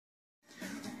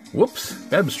Whoops,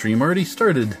 Babstream already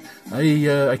started.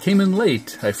 I came in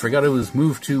late. I forgot it was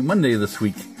moved to Monday this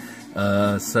week.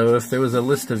 So if there was a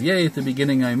list of yay at the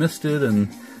beginning, I missed it, and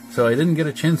so I didn't get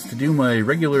a chance to do my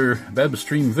regular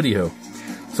Babstream video.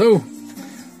 So,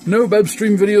 no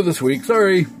Babstream video this week,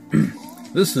 sorry.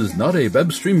 This is not a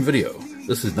Babstream video.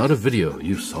 This is not a video.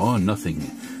 You saw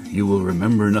nothing. You will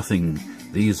remember nothing.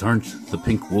 These aren't the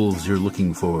pink wolves you're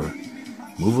looking for.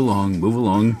 Move along, move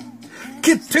along.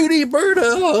 Kitooty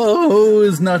Birdo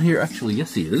is not here. Actually,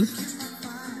 yes he is.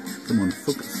 Come on,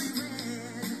 focus.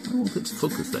 Oh, let's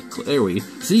focus that. There we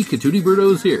see. Kitooty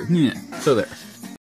Birdo's here. Yeah. So there.